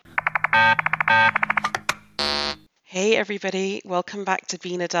Hey everybody, welcome back to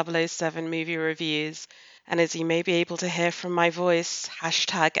B007 Movie Reviews. And as you may be able to hear from my voice,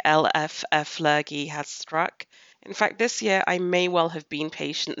 hashtag LFF Lurgy has struck. In fact, this year I may well have been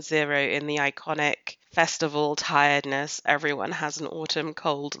patient zero in the iconic festival tiredness everyone has an autumn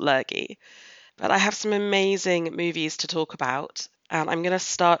cold lurgy. But I have some amazing movies to talk about. And I'm going to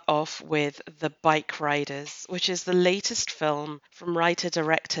start off with The Bikeriders, which is the latest film from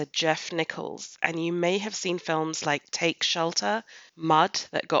writer-director Jeff Nichols. And you may have seen films like Take Shelter, Mud,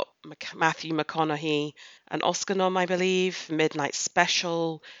 that got Matthew McConaughey an Oscar nom, I believe, Midnight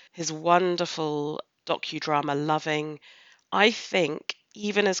Special, his wonderful docudrama Loving. I think,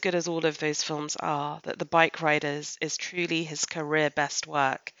 even as good as all of those films are, that The Bikeriders is truly his career best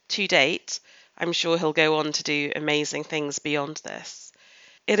work to date. I'm sure he'll go on to do amazing things beyond this.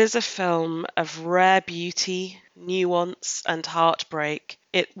 It is a film of rare beauty, nuance, and heartbreak.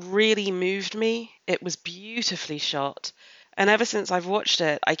 It really moved me. It was beautifully shot. And ever since I've watched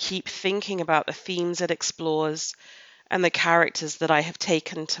it, I keep thinking about the themes it explores and the characters that I have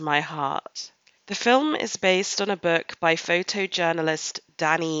taken to my heart. The film is based on a book by photojournalist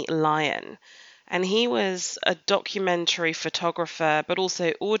Danny Lyon, and he was a documentary photographer but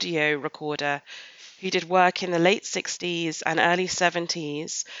also audio recorder who did work in the late 60s and early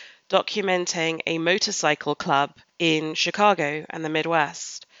 70s documenting a motorcycle club in Chicago and the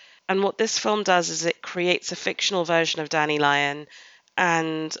Midwest. And what this film does is it creates a fictional version of Danny Lyon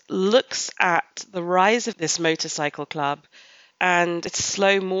and looks at the rise of this motorcycle club and its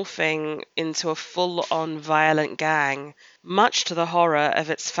slow morphing into a full on violent gang, much to the horror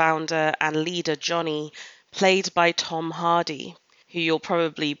of its founder and leader Johnny, played by Tom Hardy, who you'll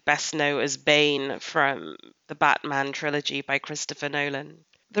probably best know as Bane from the Batman trilogy by Christopher Nolan.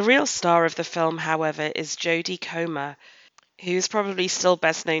 The real star of the film, however, is Jodie Comer, who's probably still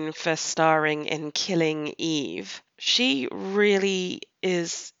best known for starring in Killing Eve. She really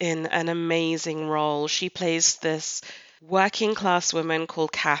is in an amazing role. She plays this working class woman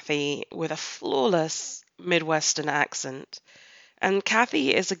called Kathy with a flawless Midwestern accent. And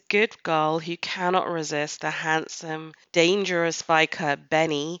Kathy is a good girl who cannot resist the handsome, dangerous biker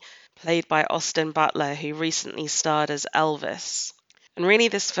Benny, played by Austin Butler, who recently starred as Elvis. And really,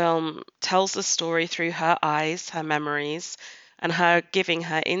 this film tells the story through her eyes, her memories, and her giving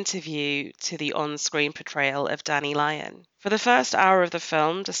her interview to the on screen portrayal of Danny Lyon. For the first hour of the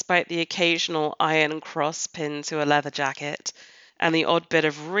film, despite the occasional iron cross pinned to a leather jacket and the odd bit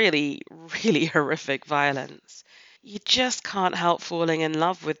of really, really horrific violence, you just can't help falling in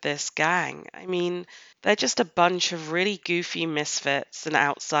love with this gang. I mean, they're just a bunch of really goofy misfits and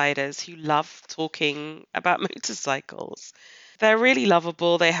outsiders who love talking about motorcycles. They're really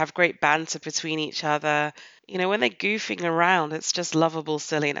lovable. They have great banter between each other. You know, when they're goofing around, it's just lovable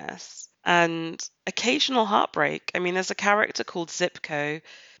silliness. And occasional heartbreak. I mean, there's a character called Zipco,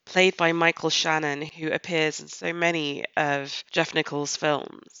 played by Michael Shannon, who appears in so many of Jeff Nichols'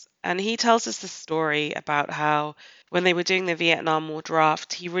 films. And he tells us the story about how when they were doing the Vietnam War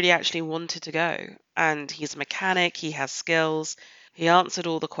draft, he really actually wanted to go. And he's a mechanic, he has skills, he answered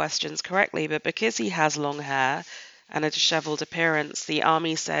all the questions correctly, but because he has long hair and a disheveled appearance, the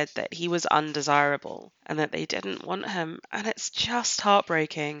army said that he was undesirable and that they didn't want him. And it's just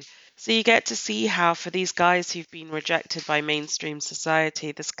heartbreaking. So you get to see how, for these guys who've been rejected by mainstream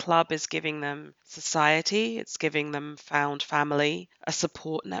society, this club is giving them society, it's giving them found family, a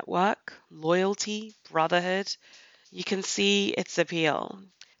support network, loyalty, brotherhood. You can see its appeal.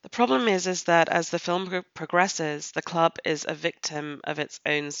 The problem is that as the film progresses, the club is a victim of its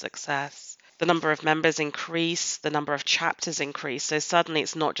own success. The number of members increase, the number of chapters increase. So suddenly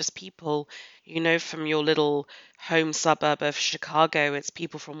it's not just people you know from your little home suburb of Chicago, it's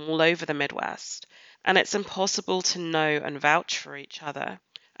people from all over the Midwest. And it's impossible to know and vouch for each other.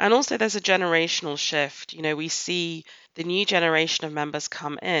 And also there's a generational shift. You know, we see the new generation of members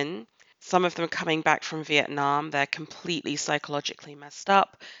come in, some of them coming back from Vietnam. They're completely psychologically messed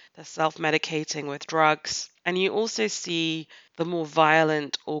up. They're self medicating with drugs. And you also see the more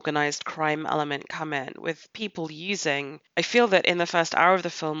violent, organized crime element come in with people using. I feel that in the first hour of the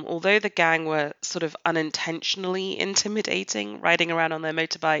film, although the gang were sort of unintentionally intimidating, riding around on their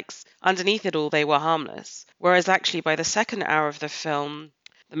motorbikes, underneath it all, they were harmless. Whereas actually by the second hour of the film,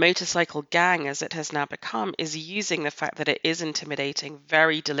 the motorcycle gang, as it has now become, is using the fact that it is intimidating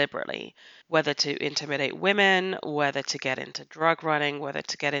very deliberately, whether to intimidate women, whether to get into drug running, whether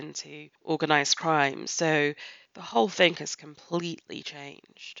to get into organized crime. So the whole thing has completely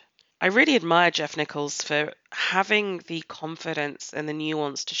changed. I really admire Jeff Nichols for having the confidence and the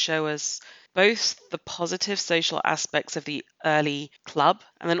nuance to show us both the positive social aspects of the early club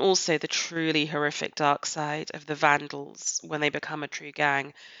and then also the truly horrific dark side of the Vandals when they become a true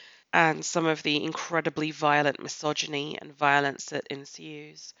gang, and some of the incredibly violent misogyny and violence that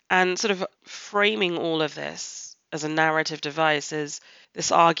ensues. And sort of framing all of this as a narrative device is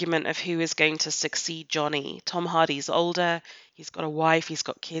this argument of who is going to succeed Johnny. Tom Hardy's older, he's got a wife, he's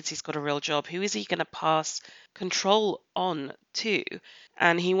got kids, he's got a real job. Who is he going to pass control on to?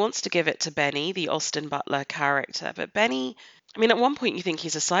 And he wants to give it to Benny, the Austin Butler character. But Benny, I mean, at one point you think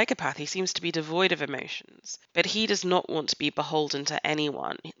he's a psychopath. He seems to be devoid of emotions, but he does not want to be beholden to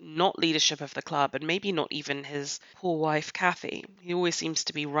anyone, not leadership of the club, and maybe not even his poor wife, Kathy. He always seems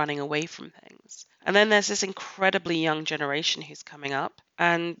to be running away from things. And then there's this incredibly young generation who's coming up,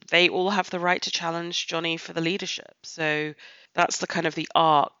 and they all have the right to challenge Johnny for the leadership. So that's the kind of the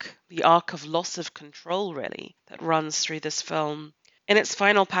arc of loss of control, really, that runs through this film. In its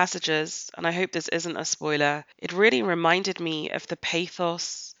final passages, and I hope this isn't a spoiler, it really reminded me of the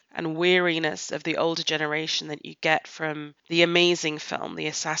pathos and weariness of the older generation that you get from the amazing film, The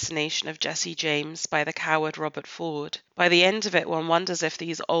Assassination of Jesse James by the coward Robert Ford. By the end of it, one wonders if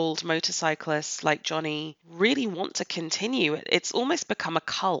these old motorcyclists like Johnny really want to continue. It's almost become a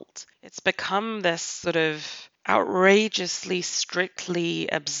cult. It's become this sort of outrageously strictly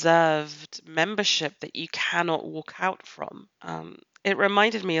observed membership that you cannot walk out from. It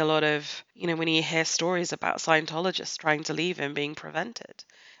reminded me a lot of, when you hear stories about Scientologists trying to leave and being prevented.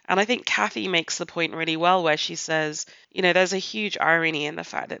 And I think Kathy makes the point really well where she says, there's a huge irony in the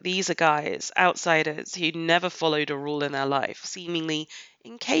fact that these are guys, outsiders, who never followed a rule in their life, seemingly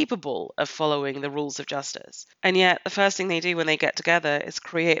incapable of following the rules of justice. And yet, the first thing they do when they get together is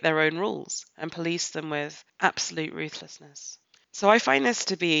create their own rules and police them with absolute ruthlessness. So I find this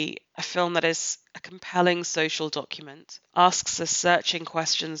to be a film that is a compelling social document, asks us searching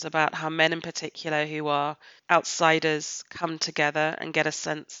questions about how men in particular who are outsiders come together and get a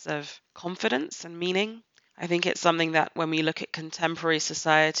sense of confidence and meaning. I think it's something that when we look at contemporary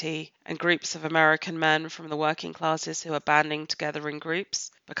society and groups of American men from the working classes who are banding together in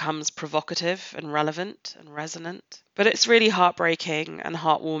groups becomes provocative and relevant and resonant. But it's really heartbreaking and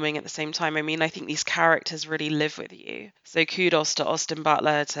heartwarming at the same time. I mean, I think these characters really live with you. So kudos to Austin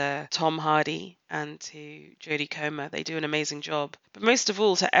Butler, to Tom Hardy, and to Jodie Comer. They do an amazing job. But most of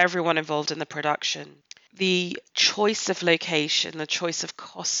all, to everyone involved in the production. The choice of location, the choice of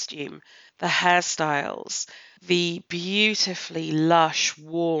costume, the hairstyles, the beautifully lush,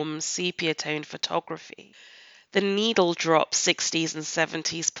 warm, sepia-toned photography, the needle drop 60s and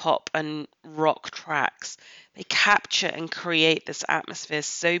 70s pop and rock tracks. They capture and create this atmosphere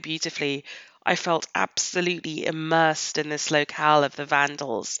so beautifully. I felt absolutely immersed in this locale of the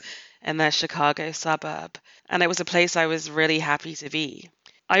Vandals in their Chicago suburb, and it was a place I was really happy to be.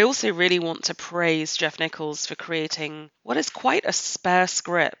 I also really want to praise Jeff Nichols for creating what is quite a spare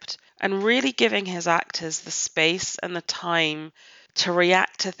script and really giving his actors the space and the time to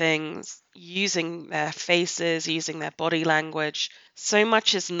react to things using their faces, using their body language. So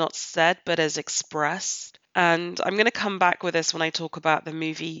much is not said but is expressed. And I'm going to come back with this when I talk about the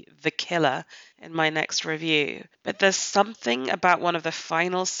movie The Killer in my next review. But there's something about one of the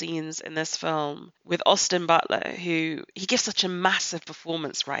final scenes in this film with Austin Butler, who he gives such a massive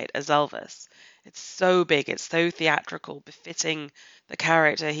performance, right, as Elvis. It's so big, it's so theatrical, befitting the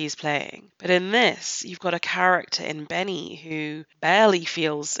character he's playing. But in this, you've got a character in Benny who barely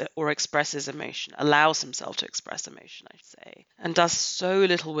feels or expresses emotion, allows himself to express emotion, I should say, and does so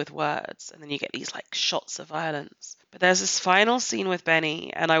little with words. And then you get these like shots of violence. But there's this final scene with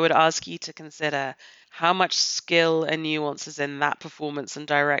Benny, and I would ask you to consider how much skill and nuance is in that performance and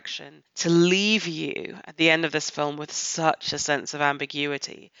direction to leave you at the end of this film with such a sense of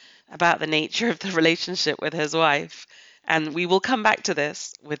ambiguity about the nature of the relationship with his wife. And we will come back to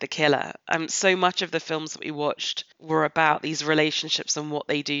this with The Killer. So much of the films that we watched were about these relationships and what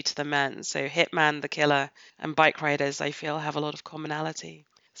they do to the men. So Hitman, The Killer, and Bikeriders, I feel, have a lot of commonality.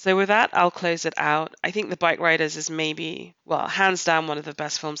 So with that, I'll close it out. I think The Bikeriders is maybe, well, hands down one of the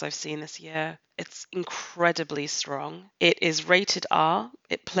best films I've seen this year. It's incredibly strong. It is rated R.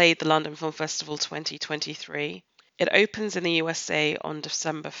 It played the London Film Festival 2023. It opens in the USA on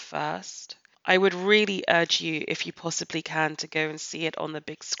December 1st. I would really urge you, if you possibly can, to go and see it on the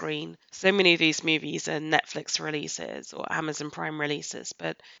big screen. So many of these movies are Netflix releases or Amazon Prime releases,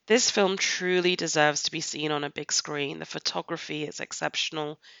 but this film truly deserves to be seen on a big screen. The photography is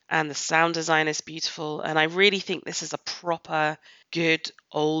exceptional and the sound design is beautiful, and I really think this is a proper, good,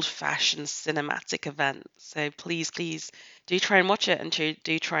 old-fashioned cinematic event. So please, please do try and watch it and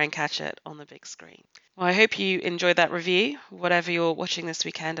do try and catch it on the big screen. Well, I hope you enjoyed that review. Whatever you're watching this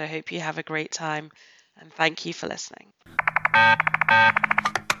weekend, I hope you have a great time. And thank you for listening.